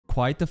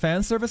Quite the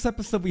fan service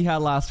episode we had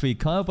last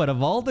week, huh? But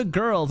of all the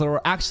girls,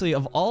 or actually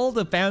of all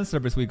the fan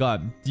service we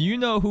got, do you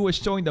know who was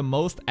showing the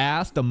most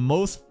ass, the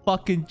most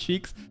fucking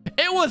cheeks?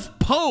 It was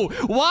Poe.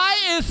 Why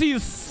is he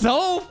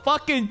so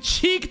fucking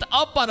cheeked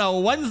up on a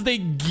Wednesday?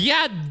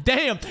 God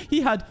damn. He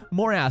had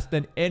more ass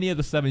than any of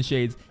the 7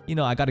 shades. You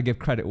know, I gotta give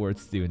credit where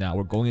it's due. Now,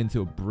 we're going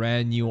into a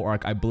brand new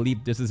arc. I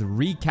believe this is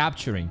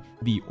recapturing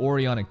the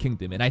Oriana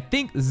Kingdom. And I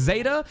think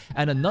Zeta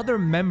and another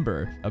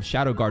member of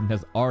Shadow Garden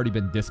has already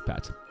been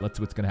dispatched. Let's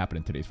see what's gonna happen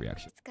in today's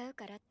reaction.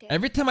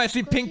 Every time I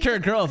see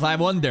pink-haired girls, I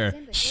wonder,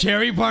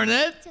 Sherry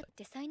Barnett?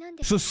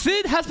 So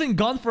Sid has been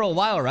gone for a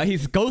while, right?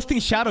 He's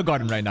ghosting Shadow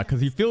Garden right now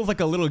because he feels like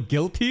a little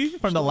guilty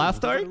from the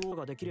last arc.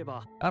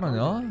 I don't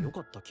know.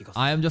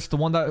 I am just the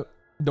one that...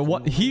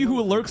 he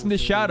who lurks in the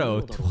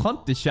shadow to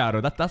hunt the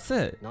shadow. That's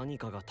it. What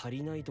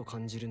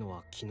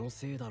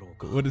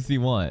does he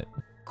want?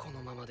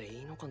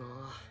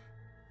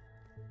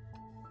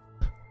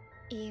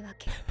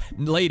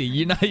 Lady,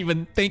 you're not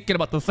even thinking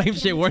about the same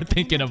shit we're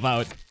thinking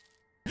about.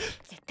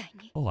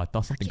 Oh, I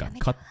thought something got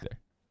cut there.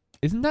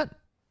 Isn't that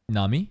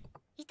Nami?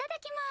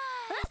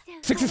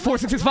 664,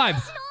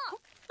 665.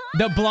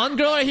 The blonde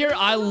girl right here,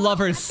 I love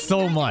her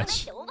so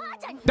much.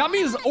 That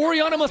means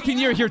Oriana must be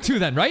near here too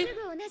then, right?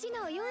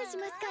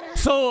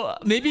 So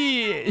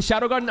maybe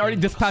Shadow Garden already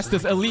dispatched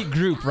this elite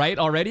group, right?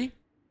 Already?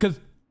 Because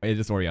it's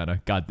just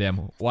Oriana. Goddamn.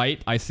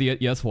 White. I see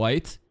it. Yes,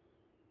 white.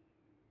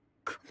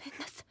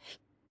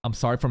 I'm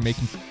sorry for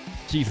making...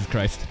 Jesus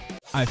Christ.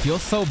 I feel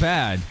so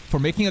bad for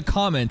making a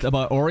comment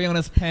about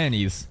Oriana's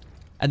panties.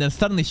 And then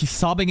suddenly she's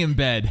sobbing in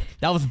bed.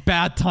 That was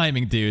bad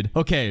timing, dude.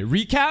 Okay,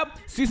 recap.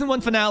 Season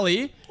 1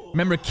 finale.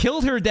 Remember,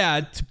 killed her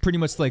dad to pretty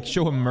much like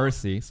show him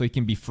mercy so he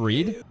can be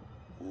freed.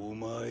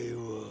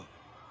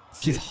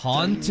 She's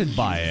haunted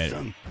by it.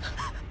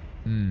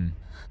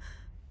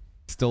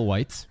 Still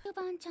white.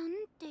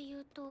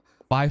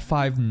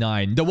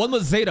 559. The one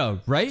was Zeta,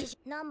 right?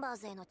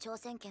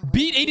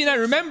 Beat 89.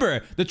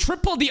 Remember,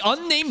 the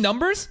unnamed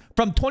numbers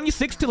from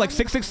 26 to like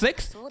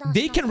 666.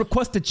 They can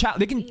request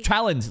they can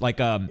challenge like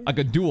a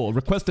duel,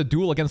 request a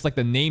duel against like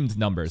the named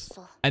numbers,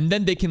 and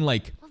then they can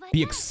like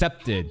be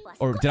accepted.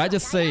 Or did I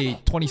just say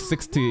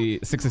 26 to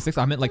 666?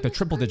 I meant like the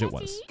triple digit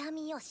ones.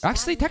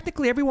 Actually,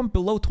 technically, everyone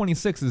below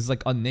 26 is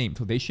like unnamed,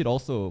 so they should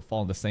also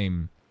fall in the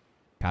same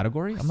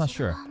category. I'm not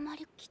sure.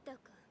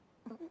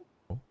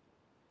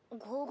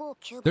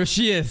 There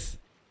she is.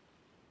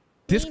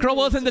 This girl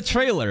was in the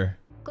trailer.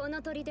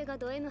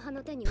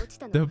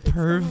 The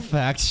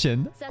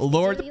Perfection.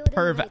 Lord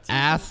Perv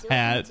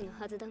Asshat.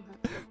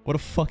 What a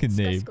fucking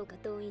name.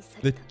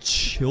 The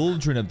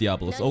Children of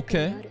Diablos.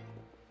 Okay.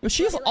 Yo,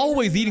 she's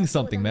always eating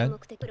something, man.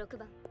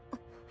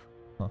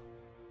 Huh.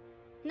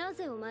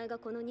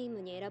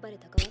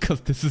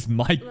 Because this is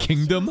my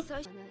kingdom?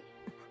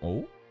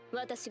 Oh?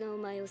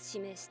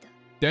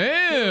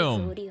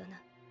 Damn!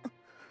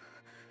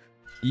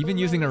 Even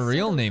using a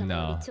real name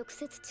now.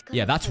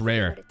 Yeah, that's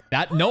rare.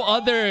 That no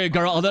other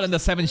girl other than the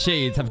 7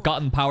 shades have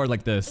gotten power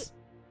like this.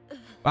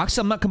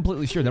 Actually, I'm not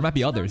completely sure. There might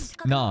be others.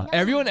 Nah,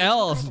 everyone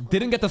else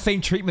didn't get the same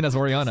treatment as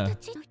Oriana.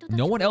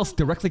 No one else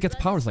directly gets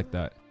powers like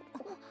that.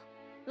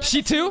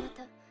 She too?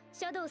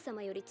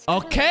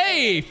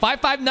 Okay,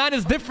 559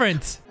 is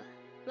different.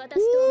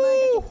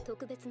 Ooh.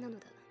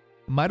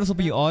 Might as well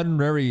be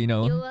honorary, you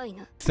know.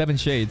 7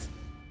 shades.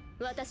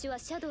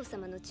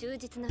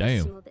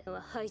 Damn.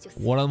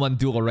 One-on-one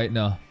duel right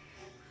now.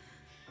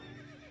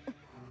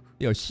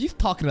 Yo, she's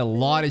talking a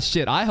lot of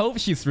shit. I hope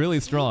she's really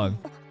strong.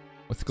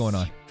 What's going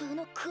on?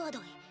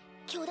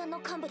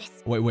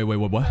 Wait,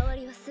 what?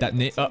 That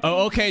name?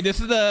 Oh, okay,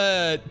 this is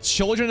the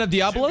Children of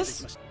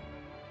Diablos?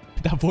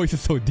 That voice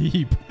is so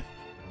deep.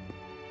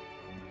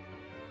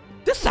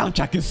 This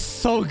soundtrack is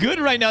so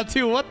good right now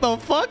too. What the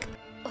fuck?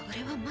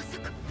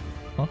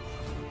 Huh?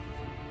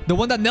 The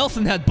one that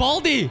Nelson had,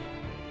 Baldy!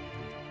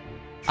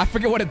 I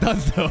forget what it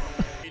does though.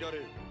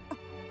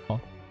 Huh?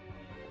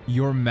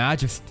 Your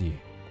Majesty.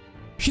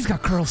 She's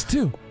got curls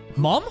too.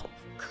 Mom?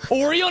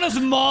 Oriana's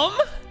mom?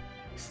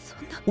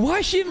 Why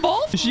is she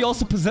involved? Is she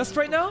also possessed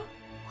right now?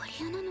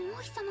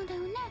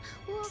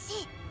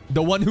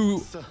 The one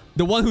who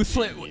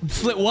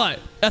slit what?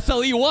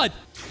 SLE what?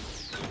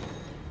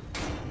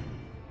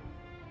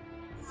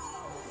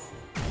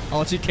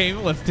 All she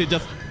came was to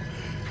just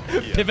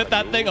pivot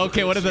that thing?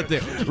 Okay, what does that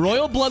do?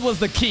 Royal Blood was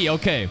the key.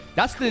 Okay,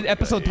 that's the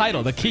episode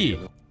title, the key.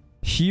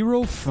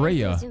 Hero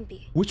Freya.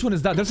 Which one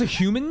is that? There's a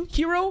human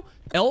hero,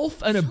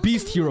 elf, and a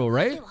beast hero,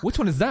 right? Which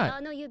one is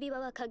that?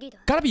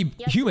 Gotta be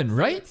human,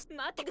 right?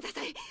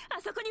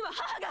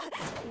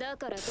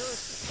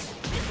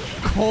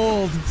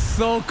 Cold,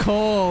 so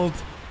cold.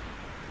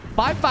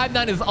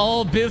 559 is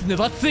all business.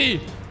 Let's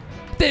see.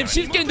 Damn,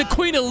 she's getting the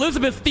Queen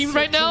Elizabeth theme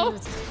right now.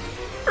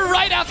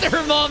 Right after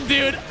her mom,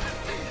 dude.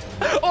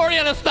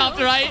 Oriana stopped,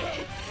 right?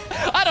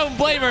 I don't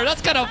blame her.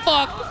 That's kind of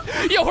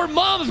fucked. Yo, her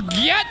mom's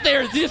get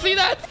there. Do you see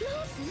that?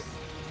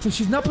 So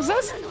she's not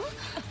possessed?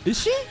 Is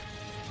she?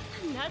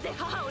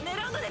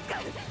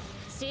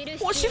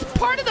 Well, she's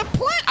part of the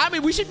plan. I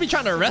mean, we should be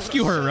trying to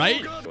rescue her,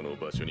 right?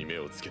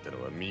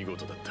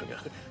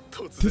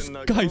 This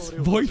guy's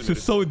voice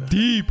is so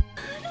deep.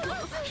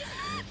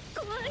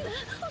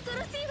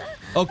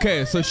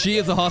 Okay, so she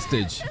is a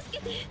hostage.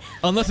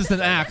 Unless it's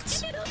an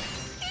act.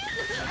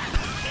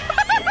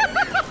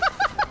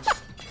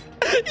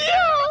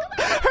 Yo!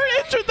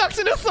 Her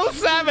introduction is so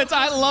savage.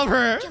 I love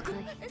her.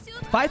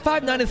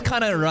 559 is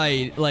kind of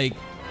right. Like,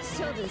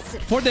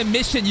 for the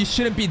mission, you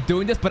shouldn't be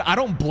doing this, but I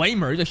don't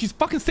blame her. She's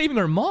fucking saving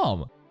her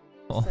mom.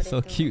 Oh,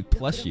 so cute.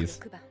 Plushies.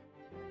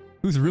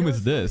 Whose room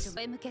is this?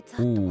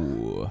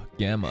 Ooh,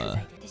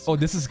 Gamma. Oh,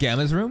 this is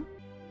Gamma's room?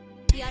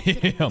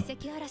 Damn.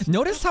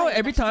 Notice how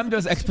every time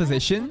there's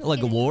exposition,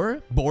 like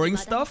lore, boring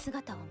stuff,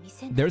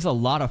 there's a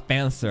lot of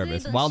fan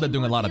service while they're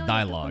doing a lot of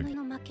dialogue.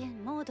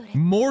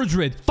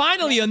 Mordred.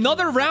 Finally,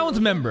 another round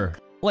member.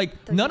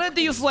 Like, none of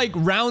these, like,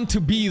 round to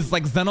bees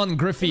like Zenon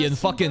Griffey and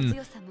fucking...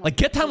 Like,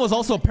 Getan was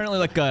also apparently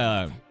like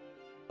a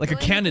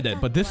candidate,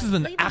 but this is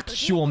an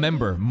actual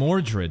member,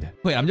 Mordred.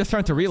 Wait, I'm just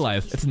starting to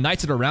realize it's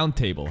Knights of the Round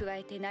Table.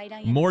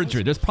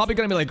 Mordred. There's probably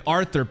gonna be like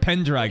Arthur,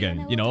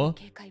 Pendragon, you know?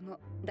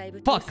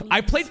 Fuck,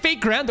 I played Fate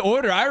Grand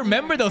Order. I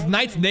remember those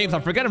knights' names.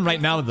 I'm forgetting right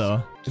now,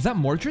 though. Is that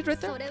Mordred right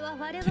there?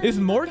 Is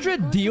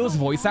Mordred Dio's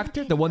voice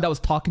actor? The one that was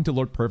talking to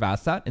Lord Perv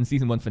in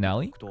Season 1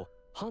 finale?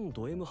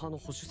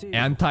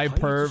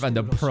 Anti-perv and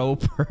the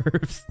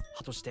pro-pervs.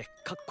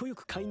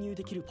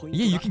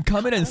 Yeah, you can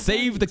come in and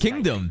save the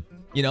kingdom.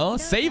 You know,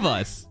 save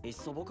us.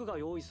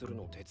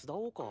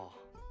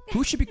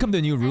 Who should become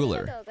the new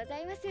ruler?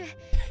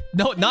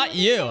 No, not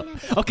you.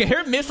 Okay,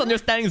 her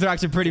misunderstandings are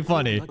actually pretty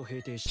funny.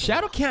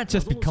 Shadow can't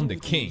just become the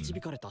king.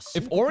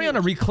 If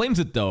Oriana reclaims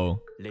it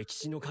though,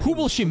 who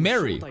will she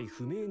marry?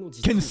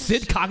 Can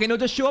Sid Kageno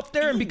just show up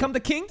there and become the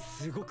king?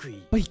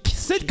 But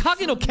Sid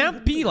Kageno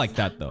can't be like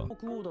that though.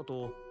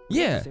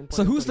 Yeah,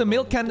 so who's the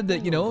male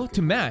candidate, you know,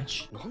 to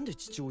match?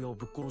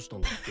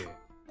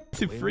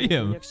 To free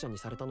him.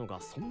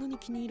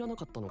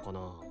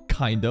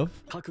 Kind of.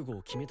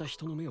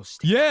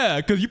 Yeah,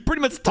 because you pretty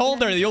much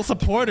told her that you'll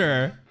support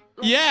her.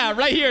 Yeah,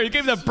 right here. You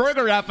gave him the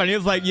burger wrap and he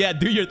was like, yeah,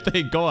 do your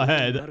thing. Go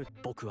ahead.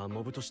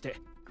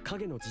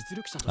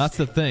 That's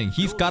the thing.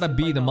 He's gotta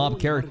be the mob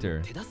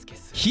character.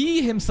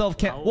 He himself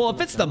can't... Well,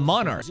 if it's the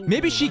monarch,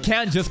 maybe she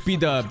can just be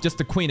just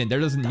the queen and there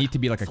doesn't need to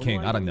be like a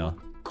king. I don't know.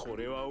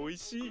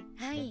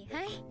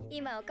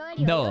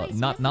 No,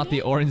 not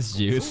the orange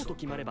juice.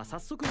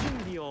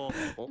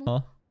 Huh?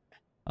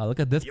 Oh, look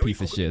at this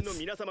piece of shit.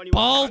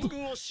 Bald!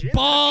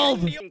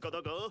 Bald!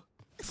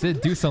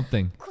 Sid, do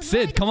something.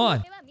 Sid, come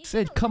on.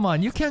 Sid, come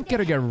on. You can't get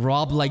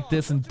robbed like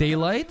this in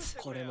daylight.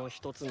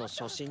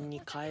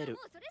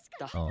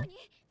 Oh.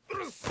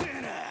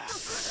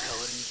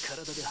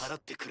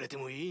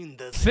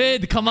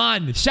 Sid, come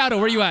on. Shadow,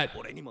 where you at?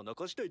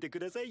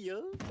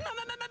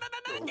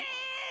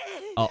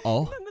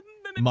 Uh-oh.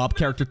 Mob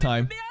character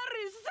time.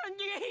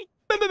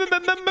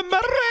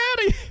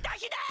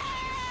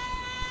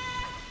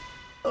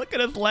 Look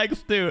at his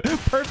legs, dude.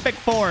 Perfect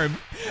form.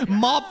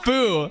 Mob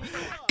Fu.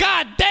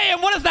 God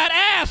damn, what is that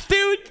ass,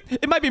 dude?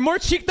 It might be more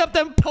cheeked up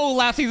than Poe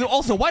last season.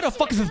 Also, why the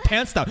fuck is his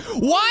pants down?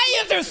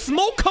 Why is there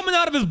smoke coming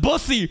out of his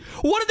bussy?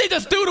 What did they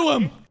just do to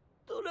him?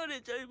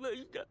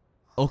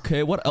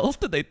 Okay, what else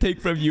did they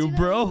take from you,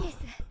 bro?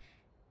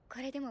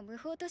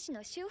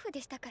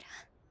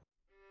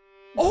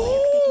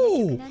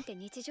 Oh!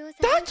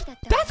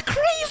 That's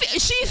crazy!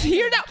 She's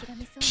here now!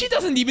 She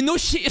doesn't even know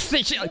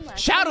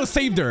Shadow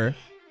saved her.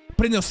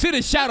 But in the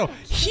Sid Shadow,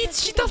 she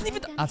doesn't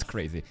even... That's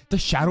crazy.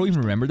 Does Shadow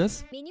even remember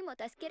this?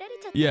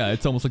 Yeah,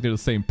 it's almost like they're the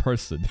same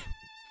person.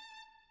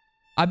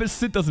 I bet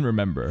Sid doesn't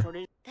remember.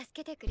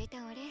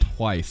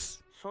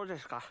 Twice.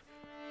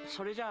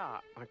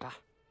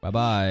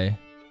 Bye-bye.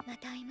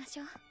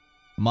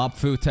 Mob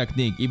Fu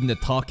technique. Even the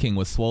talking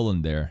was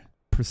swollen there.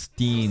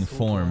 Pristine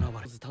form.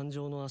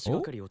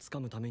 Oh?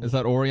 Is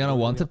that Oriana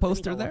wanted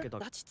poster there?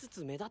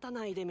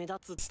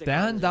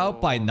 Stand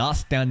out by not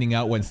standing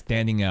out when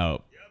standing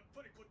out.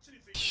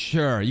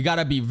 Sure, you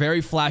gotta be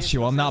very flashy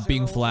while not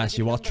being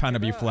flashy, while trying to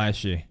be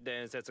flashy.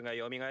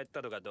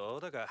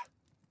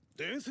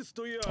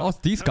 Oh, it's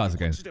these guys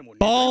again.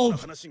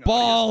 Bald!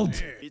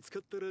 Bald!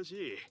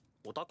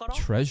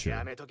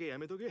 Treasure.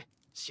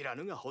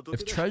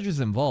 If treasure's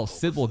involved,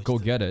 Sid will go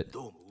get it.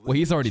 Wait,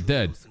 he's already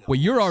dead. Wait,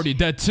 you're already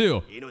dead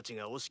too.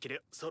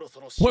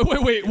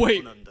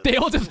 Wait. They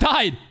all just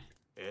died.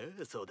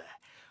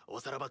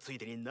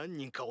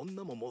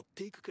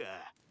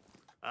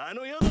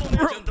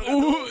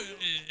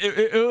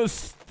 It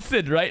was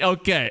Sid, right?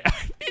 Okay.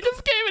 He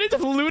just came and he's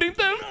just looting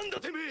them.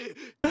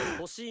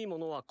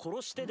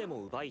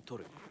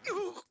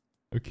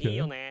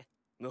 Okay.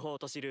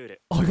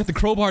 Oh, I got the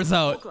crowbars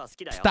out.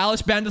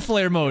 Stylish Bandit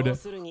Slayer mode.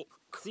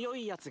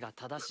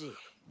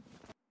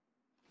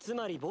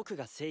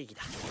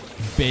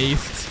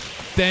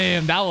 Based.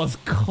 Damn, that was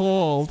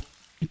cold.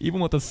 Even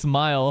with a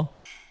smile.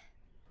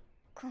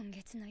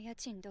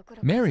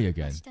 Mary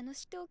again.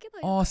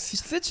 Oh,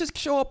 Sid just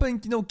show up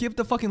and, you know, give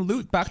the fucking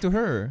loot back to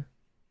her.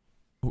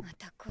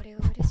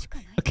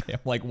 Okay, I'm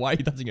like, why are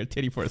you touching your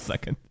titty for a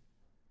second?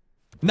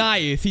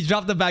 Nice. He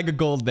dropped a bag of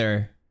gold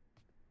there.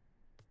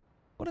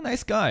 What a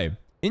nice guy.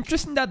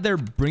 Interesting that they're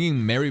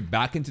bringing Mary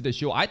back into the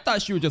show. I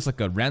thought she was just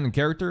like a random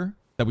character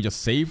that we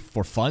just saved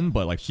for fun,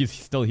 but like she's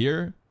still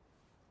here.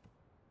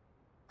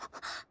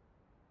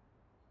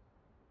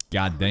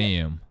 God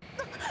damn.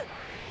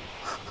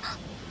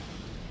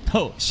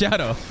 Oh,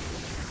 Shadow.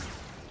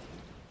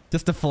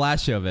 Just a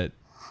flash of it.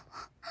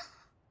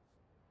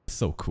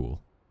 So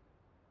cool.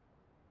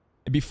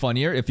 It'd be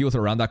funnier if he was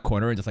around that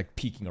corner and just like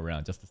peeking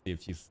around just to see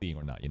if she's seeing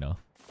or not, you know?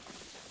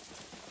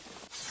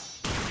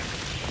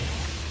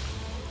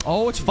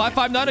 Oh, it's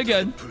 559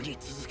 again.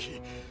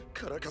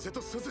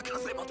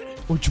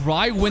 Oh,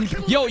 dry wind.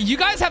 Yo, you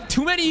guys have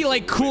too many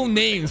like cool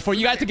names for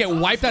you guys to get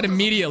wiped out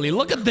immediately.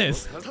 Look at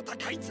this.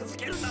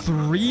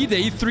 3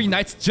 days, 3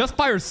 nights just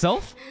by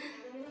herself?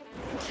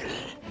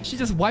 She's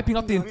just wiping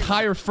out the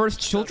entire first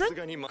children?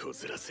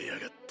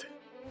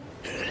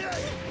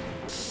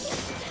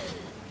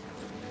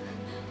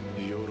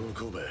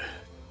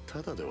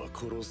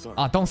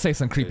 Ah, don't say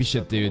some creepy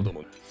shit,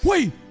 dude.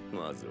 Wait!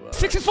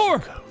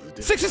 64!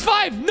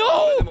 65!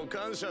 No!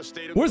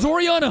 Where's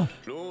Oriana?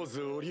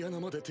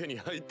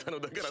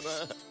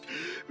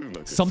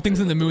 Something's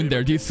in the moon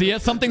there. Do you see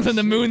it? Something's in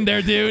the moon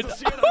there, dude.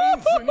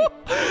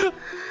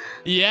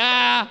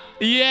 Yeah!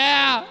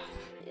 Yeah!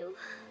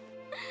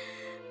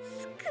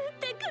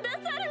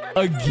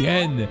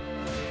 Again.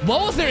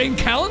 What was their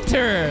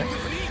encounter?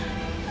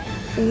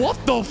 What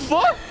the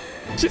fuck?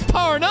 She's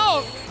powering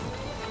up.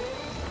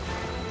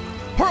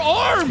 Her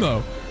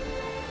arm!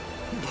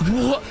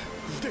 What?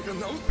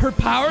 Her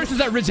powers is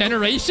that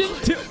regeneration?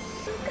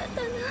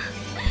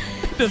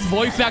 This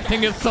voice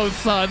acting is so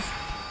sus.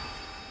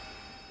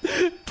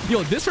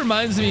 Yo, this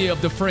reminds me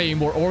of the frame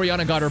where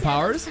Oriana got her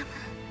powers.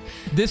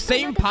 This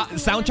same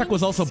soundtrack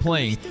was also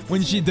playing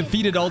when she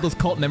defeated all those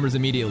cult members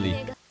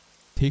immediately.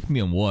 Take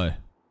me on what?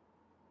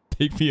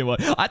 Take me on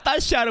what? I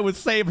thought Shadow would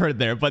save her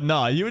there, but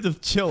nah, you were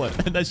just chilling.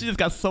 And then she just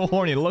got so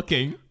horny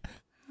looking.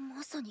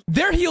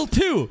 They're healed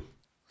too!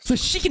 So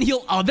she can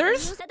heal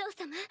others?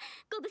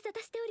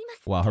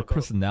 Wow, her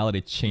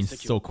personality changed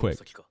so quick.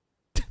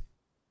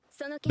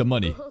 The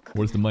money.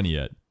 Where's the money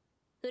at?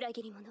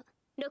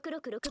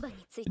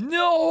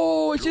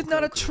 No, she's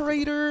not a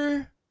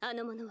traitor.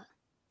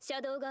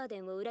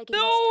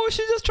 No,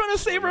 she's just trying to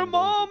save her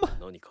mom.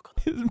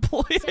 His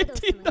employee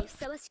ID.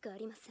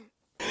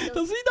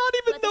 Does he not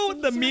even know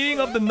the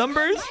meaning of the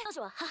numbers?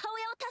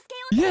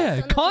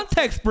 Yeah,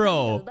 context,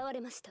 bro.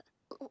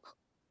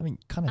 I mean,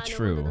 kind of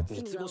true.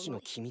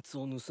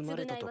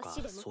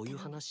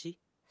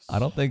 I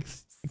don't think...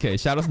 Okay,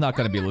 Shadow's not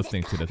going to be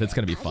listening to this. It's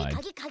going to be fine.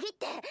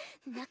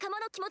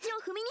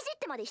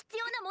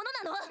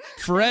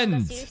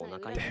 Friends!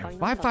 Damn,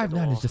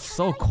 559 is just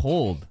so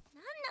cold.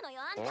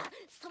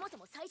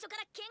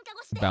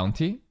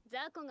 Bounty?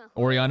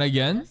 Oriana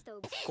again?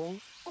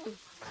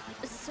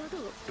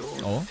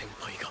 Oh?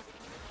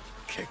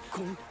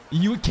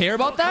 You would care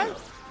about that?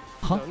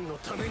 Huh?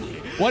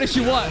 What does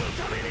she want?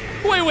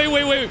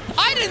 Wait.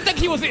 I didn't think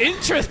he was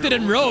interested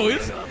in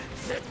Rose.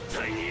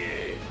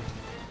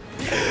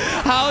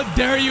 How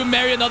dare you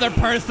marry another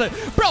person?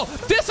 Bro,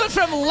 this was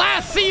from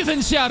last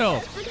season,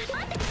 Shadow.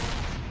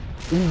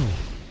 Ooh.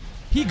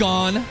 He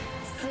gone.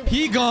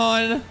 He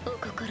gone.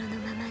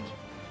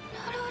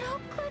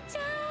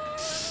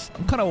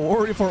 I'm kind of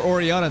worried for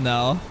Oriana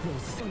now.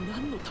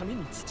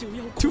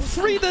 To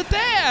free the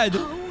dad!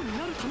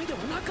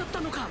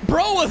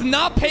 Bro was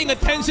not paying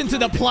attention to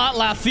the plot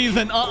last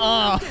season.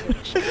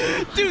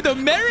 Dude, the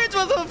marriage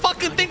was a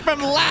fucking thing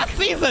from last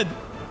season.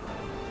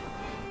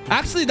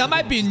 Actually, that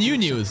might be new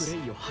news.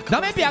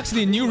 That might be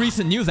actually new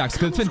recent news,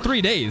 actually, because it's been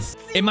 3 days.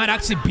 It might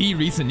actually be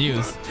recent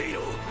news.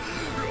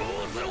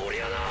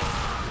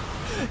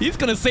 He's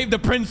gonna save the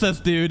princess,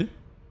 dude.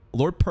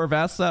 Lord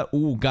Pervasa,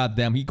 ooh,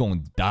 goddamn, he gonna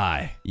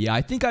die. Yeah,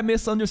 I think I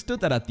misunderstood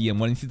that at the end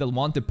when he see the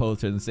wanted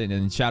poster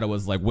and Shadow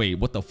was like, wait,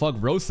 what the fuck,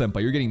 Rose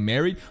Senpai, you're getting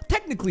married?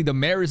 Technically, the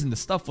marriage and the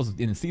stuff was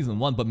in season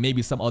 1, but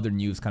maybe some other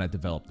news kind of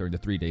developed during the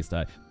 3 days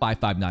that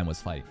 559 was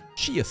fighting.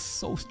 She is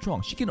so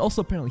strong. She can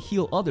also apparently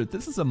heal others.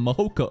 This is a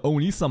Mahoka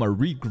Onisama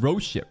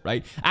regrow shit,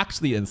 right?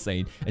 Actually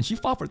insane. And she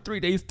fought for 3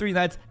 days, 3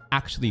 nights.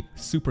 Actually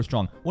super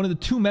strong. One of the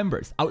 2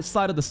 members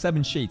outside of the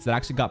 7 Shades that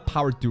actually got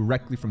power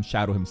directly from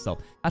Shadow himself.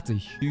 That's a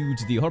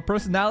huge deal. Her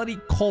personality,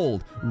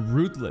 cold,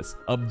 ruthless,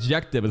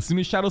 objective. As soon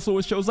as Shadow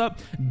Sword shows up,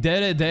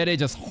 dere,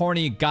 just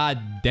horny. God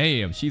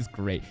damn, she's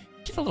great.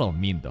 She's a little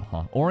mean though,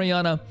 huh?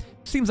 Oriana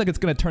seems like it's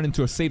gonna turn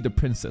into a Save the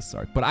Princess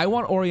arc. But I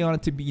want Oriana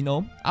to be, you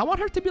know, I want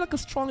her to be like a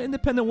strong,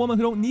 independent woman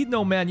who don't need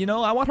no man, you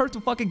know? I want her to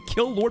fucking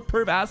kill Lord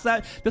Perv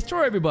Assat,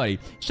 destroy everybody.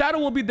 Shadow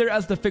will be there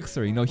as the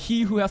fixer, you know?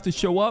 He who has to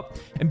show up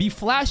and be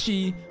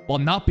flashy while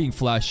not being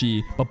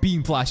flashy, but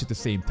being flashy at the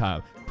same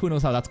time. Who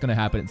knows how that's gonna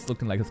happen? It's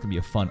looking like it's gonna be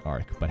a fun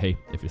arc. But hey,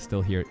 if you're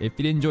still here, if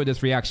you did enjoy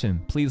this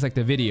reaction, please like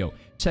the video.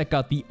 Check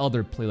out the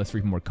other playlist for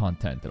even more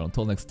content. And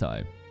until next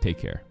time, take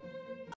care.